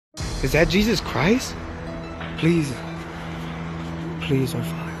Is that Jesus Christ? Please. Please, our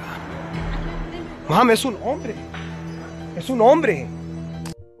Father God. Mom, es un hombre. Es un hombre.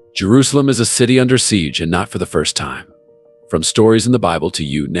 Jerusalem is a city under siege, and not for the first time. From stories in the Bible to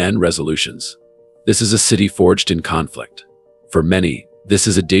UN resolutions, this is a city forged in conflict. For many, this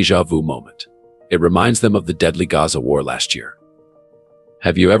is a déjà vu moment. It reminds them of the deadly Gaza war last year.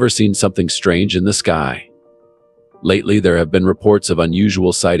 Have you ever seen something strange in the sky? Lately, there have been reports of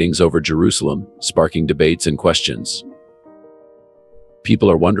unusual sightings over Jerusalem, sparking debates and questions. People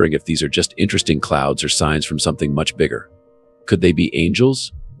are wondering if these are just interesting clouds or signs from something much bigger. Could they be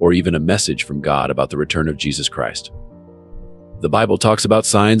angels, or even a message from God about the return of Jesus Christ? The Bible talks about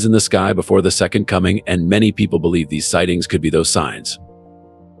signs in the sky before the second coming, and many people believe these sightings could be those signs.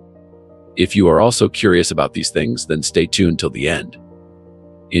 If you are also curious about these things, then stay tuned till the end.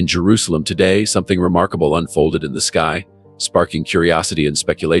 In Jerusalem today, something remarkable unfolded in the sky, sparking curiosity and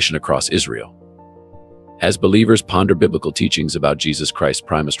speculation across Israel. As believers ponder biblical teachings about Jesus Christ's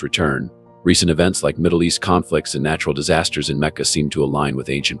promised return, recent events like Middle East conflicts and natural disasters in Mecca seem to align with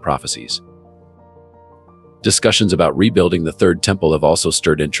ancient prophecies. Discussions about rebuilding the Third Temple have also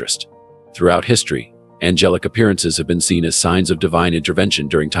stirred interest. Throughout history, angelic appearances have been seen as signs of divine intervention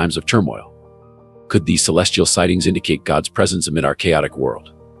during times of turmoil. Could these celestial sightings indicate God's presence amid our chaotic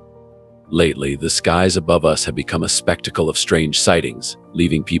world? Lately, the skies above us have become a spectacle of strange sightings,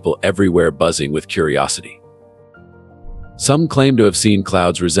 leaving people everywhere buzzing with curiosity. Some claim to have seen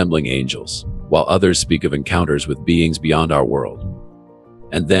clouds resembling angels, while others speak of encounters with beings beyond our world.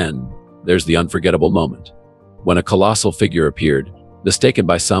 And then, there's the unforgettable moment, when a colossal figure appeared, mistaken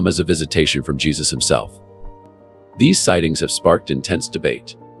by some as a visitation from Jesus himself. These sightings have sparked intense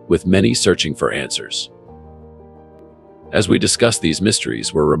debate, with many searching for answers. As we discuss these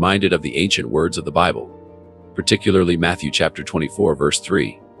mysteries, we're reminded of the ancient words of the Bible, particularly Matthew chapter 24, verse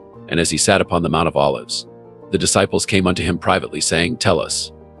 3. And as he sat upon the Mount of Olives, the disciples came unto him privately, saying, Tell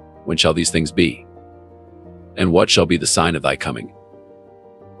us, when shall these things be? And what shall be the sign of thy coming?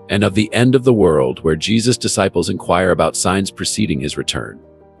 And of the end of the world, where Jesus' disciples inquire about signs preceding his return.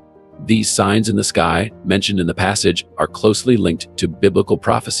 These signs in the sky, mentioned in the passage, are closely linked to biblical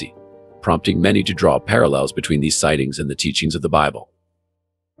prophecy, prompting many to draw parallels between these sightings and the teachings of the Bible.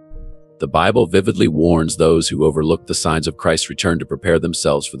 The Bible vividly warns those who overlook the signs of Christ's return to prepare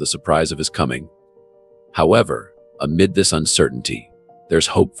themselves for the surprise of his coming. However, amid this uncertainty, there's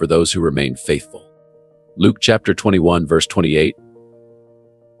hope for those who remain faithful. Luke chapter 21, verse 28.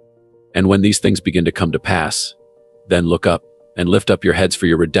 And when these things begin to come to pass, then look up and lift up your heads, for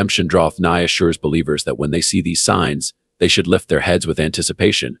your redemption draweth nigh, assures believers that when they see these signs, they should lift their heads with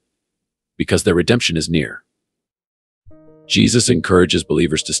anticipation, because their redemption is near. Jesus encourages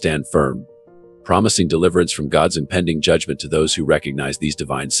believers to stand firm, promising deliverance from God's impending judgment to those who recognize these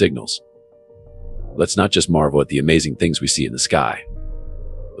divine signals. Let's not just marvel at the amazing things we see in the sky,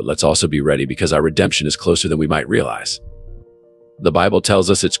 but let's also be ready, because our redemption is closer than we might realize. The Bible tells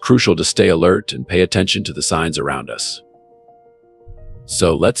us it's crucial to stay alert and pay attention to the signs around us.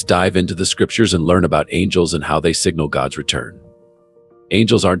 So let's dive into the scriptures and learn about angels and how they signal God's return.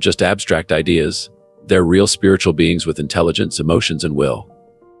 Angels aren't just abstract ideas. They're real spiritual beings with intelligence, emotions, and will.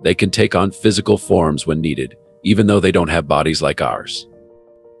 They can take on physical forms when needed, even though they don't have bodies like ours.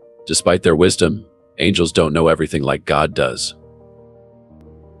 Despite their wisdom, angels don't know everything like God does.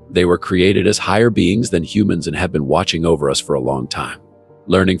 They were created as higher beings than humans and have been watching over us for a long time,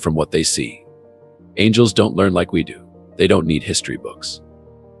 learning from what they see. Angels don't learn like we do. They don't need history books.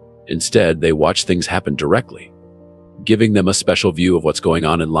 Instead, they watch things happen directly, giving them a special view of what's going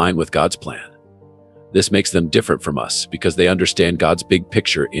on in line with God's plan. This makes them different from us because they understand God's big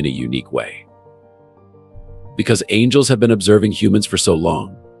picture in a unique way. Because angels have been observing humans for so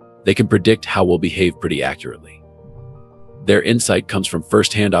long, they can predict how we'll behave pretty accurately. Their insight comes from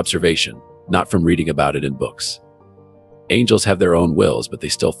first-hand observation, not from reading about it in books. Angels have their own wills, but they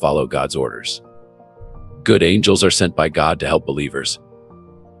still follow God's orders. Good angels are sent by God to help believers,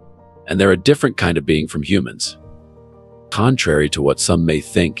 and they're a different kind of being from humans. Contrary to what some may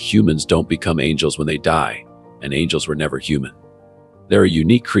think, humans don't become angels when they die, and angels were never human. They're a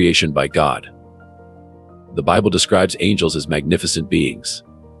unique creation by God. The Bible describes angels as magnificent beings,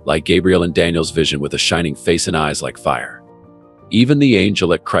 like Gabriel in Daniel's vision, with a shining face and eyes like fire. Even the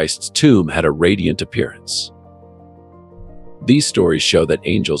angel at Christ's tomb had a radiant appearance. These stories show that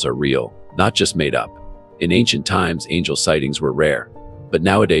angels are real, not just made up. In ancient times, angel sightings were rare, but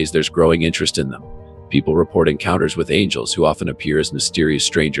nowadays there's growing interest in them. People report encounters with angels who often appear as mysterious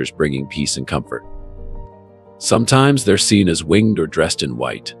strangers bringing peace and comfort. Sometimes they're seen as winged or dressed in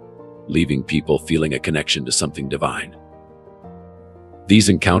white, leaving people feeling a connection to something divine. These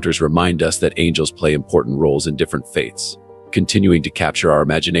encounters remind us that angels play important roles in different faiths, continuing to capture our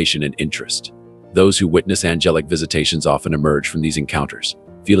imagination and interest. Those who witness angelic visitations often emerge from these encounters,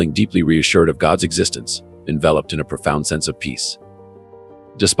 feeling deeply reassured of God's existence, enveloped in a profound sense of peace.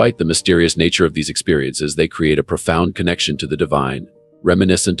 Despite the mysterious nature of these experiences, they create a profound connection to the divine,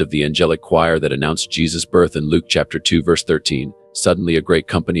 reminiscent of the angelic choir that announced Jesus' birth in Luke chapter 2, verse 13. Suddenly a great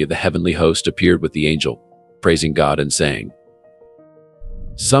company of the heavenly host appeared with the angel, praising God and saying.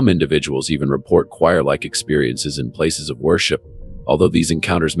 Some individuals even report choir-like experiences in places of worship, although these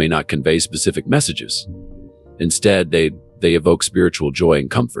encounters may not convey specific messages. Instead, they evoke spiritual joy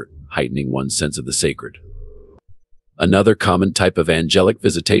and comfort, heightening one's sense of the sacred. Another common type of angelic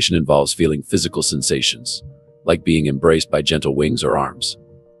visitation involves feeling physical sensations, like being embraced by gentle wings or arms.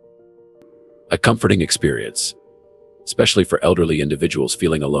 A comforting experience, especially for elderly individuals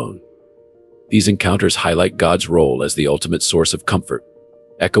feeling alone. These encounters highlight God's role as the ultimate source of comfort,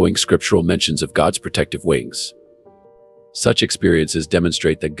 echoing scriptural mentions of God's protective wings. Such experiences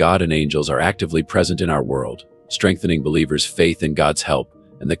demonstrate that God and angels are actively present in our world, strengthening believers' faith in God's help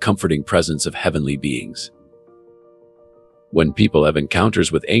and the comforting presence of heavenly beings. When people have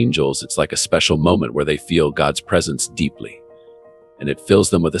encounters with angels, it's like a special moment where they feel God's presence deeply, and it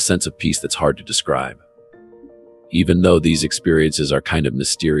fills them with a sense of peace that's hard to describe. Even though these experiences are kind of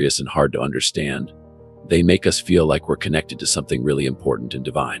mysterious and hard to understand, they make us feel like we're connected to something really important and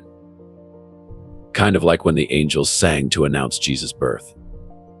divine. Kind of like when the angels sang to announce Jesus' birth.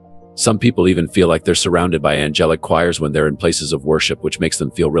 Some people even feel like they're surrounded by angelic choirs when they're in places of worship, which makes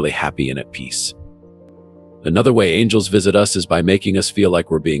them feel really happy and at peace. Another way angels visit us is by making us feel like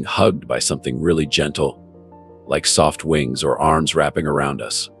we're being hugged by something really gentle, like soft wings or arms wrapping around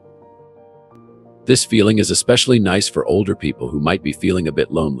us. This feeling is especially nice for older people who might be feeling a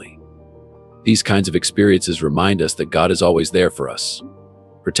bit lonely. These kinds of experiences remind us that God is always there for us,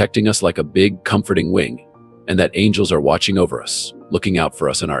 protecting us like a big, comforting wing, and that angels are watching over us, looking out for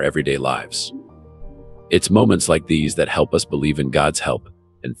us in our everyday lives. It's moments like these that help us believe in God's help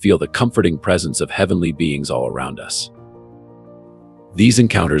and feel the comforting presence of heavenly beings all around us. These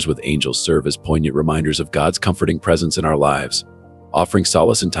encounters with angels serve as poignant reminders of God's comforting presence in our lives, offering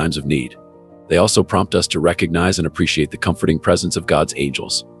solace in times of need. They also prompt us to recognize and appreciate the comforting presence of God's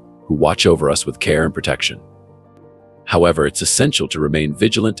angels, who watch over us with care and protection. However, it's essential to remain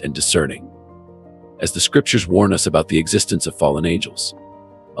vigilant and discerning, as the scriptures warn us about the existence of fallen angels,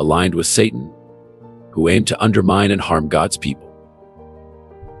 aligned with Satan, who aim to undermine and harm God's people.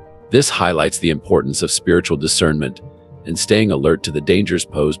 This highlights the importance of spiritual discernment and staying alert to the dangers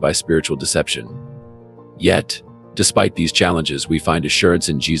posed by spiritual deception. Yet, despite these challenges, we find assurance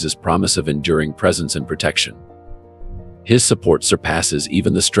in Jesus' promise of enduring presence and protection. His support surpasses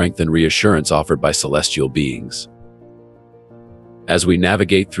even the strength and reassurance offered by celestial beings. As we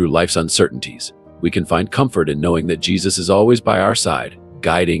navigate through life's uncertainties, we can find comfort in knowing that Jesus is always by our side,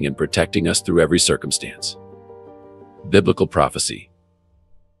 guiding and protecting us through every circumstance. Biblical prophecy,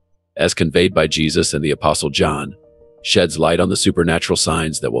 as conveyed by Jesus and the Apostle John, sheds light on the supernatural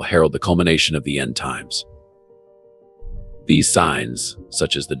signs that will herald the culmination of the end times. These signs,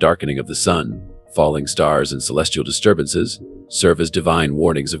 such as the darkening of the sun, falling stars, and celestial disturbances, serve as divine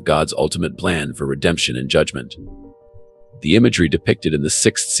warnings of God's ultimate plan for redemption and judgment. The imagery depicted in the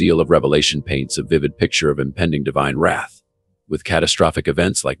sixth seal of Revelation paints a vivid picture of impending divine wrath, with catastrophic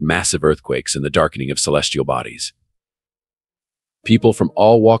events like massive earthquakes and the darkening of celestial bodies. People from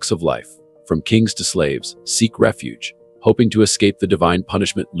all walks of life, from kings to slaves, seek refuge, hoping to escape the divine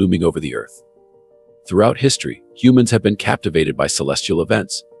punishment looming over the earth. Throughout history, humans have been captivated by celestial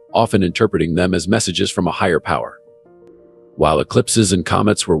events, often interpreting them as messages from a higher power. While eclipses and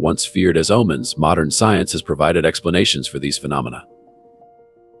comets were once feared as omens, modern science has provided explanations for these phenomena.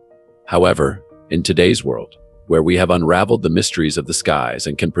 However, in today's world, where we have unraveled the mysteries of the skies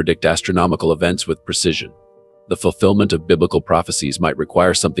and can predict astronomical events with precision, the fulfillment of biblical prophecies might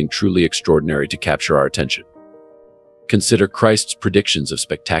require something truly extraordinary to capture our attention. Consider Christ's predictions of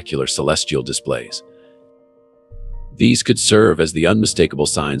spectacular celestial displays. These could serve as the unmistakable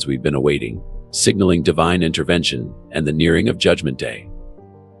signs we've been awaiting, signaling divine intervention and the nearing of Judgment Day.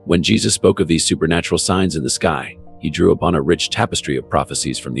 When Jesus spoke of these supernatural signs in the sky, he drew upon a rich tapestry of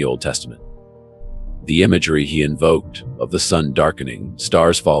prophecies from the Old Testament. The imagery he invoked of the sun darkening,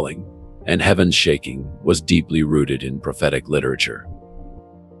 stars falling, and heavens shaking was deeply rooted in prophetic literature.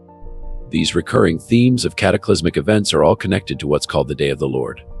 These recurring themes of cataclysmic events are all connected to what's called the Day of the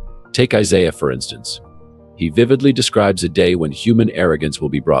Lord. Take Isaiah, for instance. He vividly describes a day when human arrogance will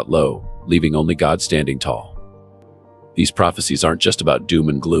be brought low, leaving only God standing tall. These prophecies aren't just about doom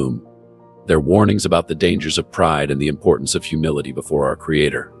and gloom. They're warnings about the dangers of pride and the importance of humility before our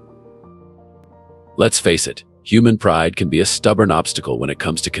Creator. Let's face it, human pride can be a stubborn obstacle when it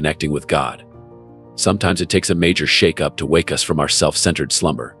comes to connecting with God. Sometimes it takes a major shake-up to wake us from our self-centered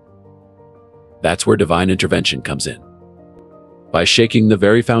slumber. That's where divine intervention comes in. By shaking the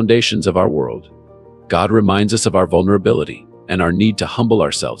very foundations of our world, God reminds us of our vulnerability and our need to humble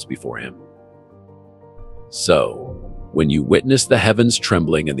ourselves before Him. So, when you witness the heavens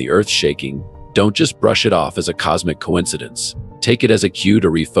trembling and the earth shaking, don't just brush it off as a cosmic coincidence. Take it as a cue to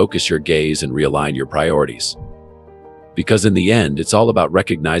refocus your gaze and realign your priorities. Because in the end, it's all about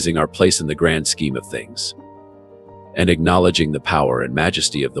recognizing our place in the grand scheme of things and acknowledging the power and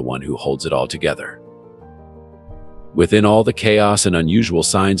majesty of the one who holds it all together. Within all the chaos and unusual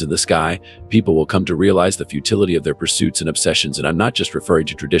signs in the sky, people will come to realize the futility of their pursuits and obsessions, and I'm not just referring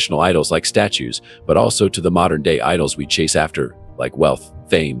to traditional idols like statues, but also to the modern-day idols we chase after, like wealth,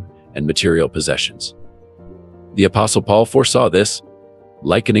 fame, and material possessions. The Apostle Paul foresaw this,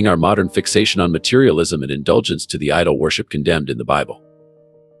 likening our modern fixation on materialism and indulgence to the idol worship condemned in the Bible.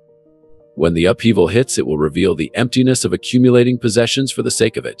 When the upheaval hits, it will reveal the emptiness of accumulating possessions for the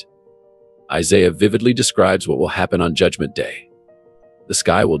sake of it. Isaiah vividly describes what will happen on Judgment Day. The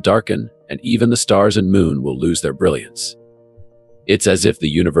sky will darken, and even the stars and moon will lose their brilliance. It's as if the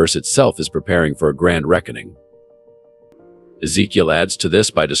universe itself is preparing for a grand reckoning. Ezekiel adds to this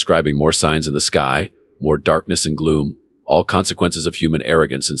by describing more signs in the sky, more darkness and gloom, all consequences of human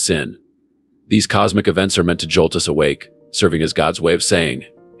arrogance and sin. These cosmic events are meant to jolt us awake, serving as God's way of saying,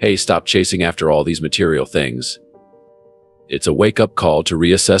 "Hey, stop chasing after all these material things." It's a wake-up call to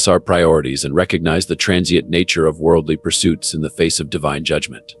reassess our priorities and recognize the transient nature of worldly pursuits in the face of divine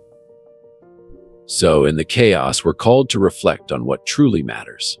judgment. So, in the chaos, we're called to reflect on what truly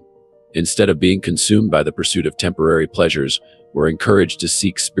matters. Instead of being consumed by the pursuit of temporary pleasures, we're encouraged to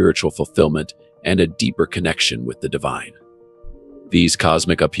seek spiritual fulfillment and a deeper connection with the divine. These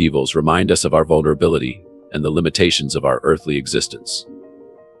cosmic upheavals remind us of our vulnerability and the limitations of our earthly existence.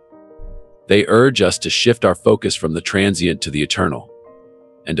 They urge us to shift our focus from the transient to the eternal,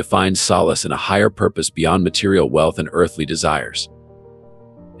 and to find solace in a higher purpose beyond material wealth and earthly desires.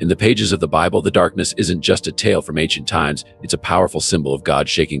 In the pages of the Bible, the darkness isn't just a tale from ancient times, it's a powerful symbol of God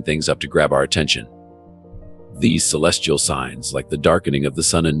shaking things up to grab our attention. These celestial signs, like the darkening of the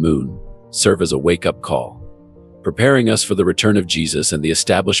sun and moon, serve as a wake-up call, preparing us for the return of Jesus and the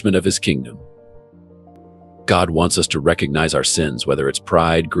establishment of His kingdom. God wants us to recognize our sins, whether it's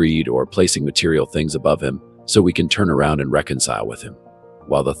pride, greed, or placing material things above Him, so we can turn around and reconcile with Him.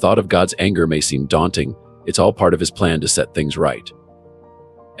 While the thought of God's anger may seem daunting, it's all part of His plan to set things right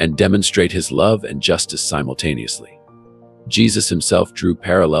and demonstrate His love and justice simultaneously. Jesus Himself drew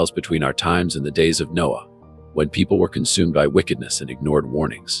parallels between our times and the days of Noah, when people were consumed by wickedness and ignored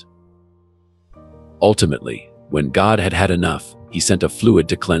warnings. Ultimately, when God had had enough, He sent a fluid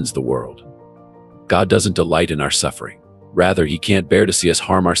to cleanse the world. God doesn't delight in our suffering. Rather, He can't bear to see us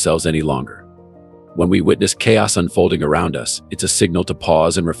harm ourselves any longer. When we witness chaos unfolding around us, it's a signal to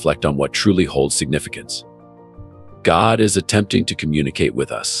pause and reflect on what truly holds significance. God is attempting to communicate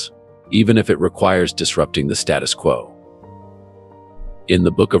with us, even if it requires disrupting the status quo. In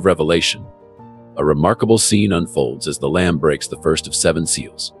the book of Revelation, a remarkable scene unfolds as the Lamb breaks the first of 7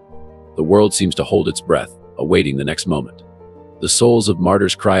 seals. The world seems to hold its breath, awaiting the next moment. The souls of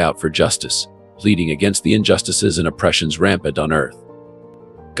martyrs cry out for justice, pleading against the injustices and oppressions rampant on earth.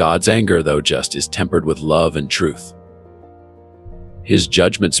 God's anger, though just, is tempered with love and truth. His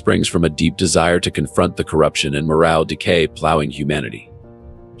judgment springs from a deep desire to confront the corruption and moral decay plowing humanity.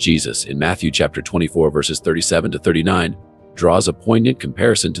 Jesus, in Matthew chapter 24, verses 37 to 39, draws a poignant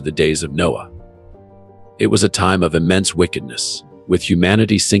comparison to the days of Noah. It was a time of immense wickedness, with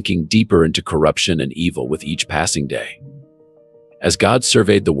humanity sinking deeper into corruption and evil with each passing day. As God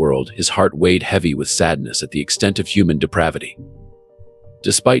surveyed the world, His heart weighed heavy with sadness at the extent of human depravity.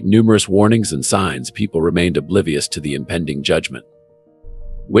 Despite numerous warnings and signs, people remained oblivious to the impending judgment.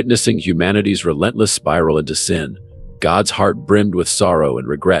 Witnessing humanity's relentless spiral into sin, God's heart brimmed with sorrow and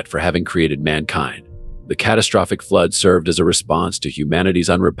regret for having created mankind. The catastrophic flood served as a response to humanity's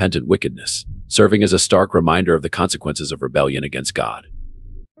unrepentant wickedness, serving as a stark reminder of the consequences of rebellion against God.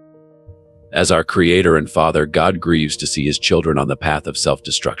 As our Creator and Father, God grieves to see His children on the path of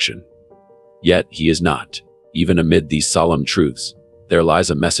self-destruction. Yet He is not. Even amid these solemn truths, there lies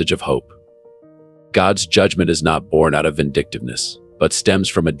a message of hope. God's judgment is not born out of vindictiveness, but stems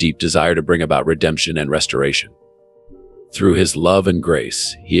from a deep desire to bring about redemption and restoration. Through His love and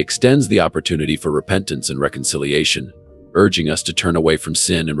grace, He extends the opportunity for repentance and reconciliation, urging us to turn away from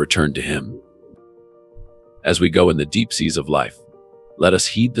sin and return to Him. As we go in the deep seas of life, Let us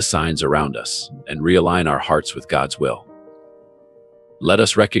heed the signs around us and realign our hearts with God's will. Let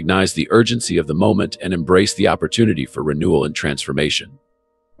us recognize the urgency of the moment and embrace the opportunity for renewal and transformation.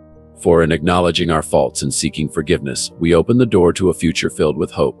 For in acknowledging our faults and seeking forgiveness, we open the door to a future filled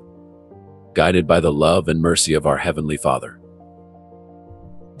with hope, guided by the love and mercy of our Heavenly Father.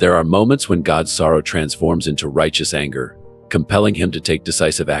 There are moments when God's sorrow transforms into righteous anger, compelling Him to take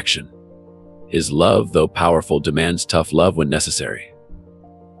decisive action. His love, though powerful, demands tough love when necessary.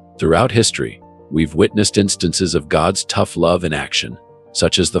 Throughout history, we've witnessed instances of God's tough love in action,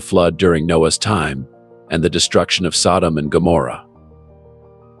 such as the flood during Noah's time and the destruction of Sodom and Gomorrah.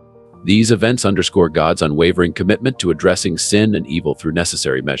 These events underscore God's unwavering commitment to addressing sin and evil through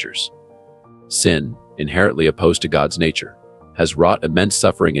necessary measures. Sin, inherently opposed to God's nature, has wrought immense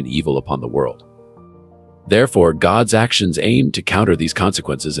suffering and evil upon the world. Therefore, God's actions aim to counter these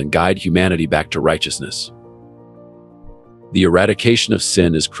consequences and guide humanity back to righteousness. The eradication of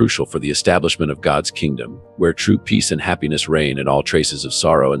sin is crucial for the establishment of God's kingdom, where true peace and happiness reign and all traces of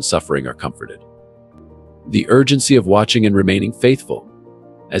sorrow and suffering are comforted. The urgency of watching and remaining faithful,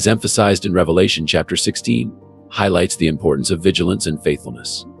 as emphasized in Revelation chapter 16, highlights the importance of vigilance and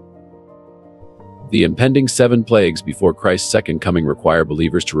faithfulness. The impending 7 plagues before Christ's second coming require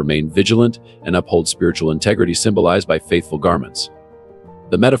believers to remain vigilant and uphold spiritual integrity, symbolized by faithful garments.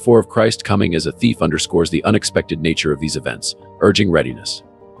 The metaphor of Christ coming as a thief underscores the unexpected nature of these events, urging readiness.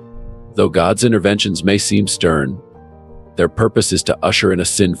 Though God's interventions may seem stern, their purpose is to usher in a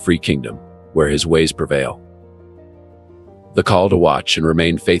sin-free kingdom, where His ways prevail. The call to watch and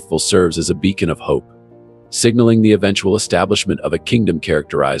remain faithful serves as a beacon of hope, signaling the eventual establishment of a kingdom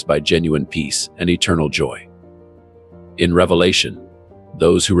characterized by genuine peace and eternal joy. In Revelation,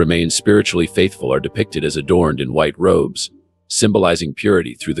 those who remain spiritually faithful are depicted as adorned in white robes, symbolizing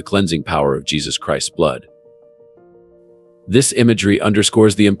purity through the cleansing power of Jesus Christ's blood. This imagery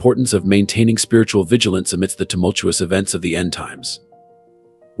underscores the importance of maintaining spiritual vigilance amidst the tumultuous events of the end times.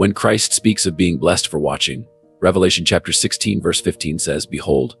 When Christ speaks of being blessed for watching, Revelation chapter 16 verse 15 says,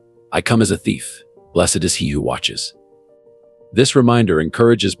 "Behold, I come as a thief. Blessed is he who watches." This reminder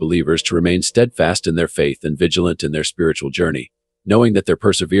encourages believers to remain steadfast in their faith and vigilant in their spiritual journey, knowing that their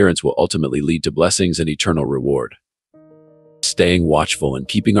perseverance will ultimately lead to blessings and eternal reward. Staying watchful and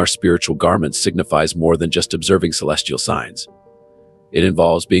keeping our spiritual garments signifies more than just observing celestial signs. It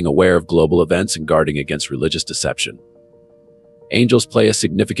involves being aware of global events and guarding against religious deception. Angels play a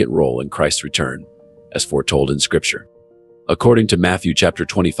significant role in Christ's return, as foretold in Scripture. According to Matthew chapter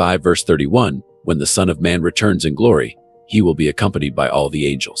 25 verse 31, when the Son of Man returns in glory, He will be accompanied by all the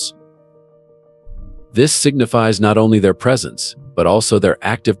angels. This signifies not only their presence, but also their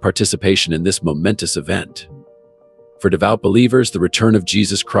active participation in this momentous event. For devout believers, the return of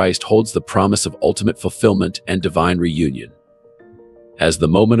Jesus Christ holds the promise of ultimate fulfillment and divine reunion. As the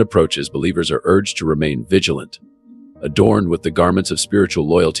moment approaches, believers are urged to remain vigilant, adorned with the garments of spiritual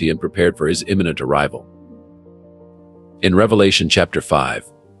loyalty and prepared for His imminent arrival. In Revelation chapter 5,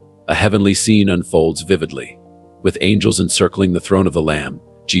 a heavenly scene unfolds vividly, with angels encircling the throne of the Lamb,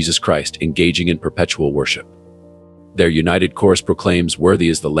 Jesus Christ, engaging in perpetual worship. Their united chorus proclaims, "Worthy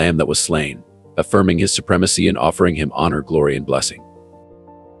is the Lamb that was slain," affirming His supremacy and offering Him honor, glory, and blessing.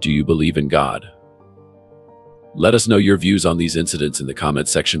 Do you believe in God? Let us know your views on these incidents in the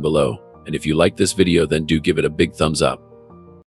comments section below, and if you like this video, then do give it a big thumbs up.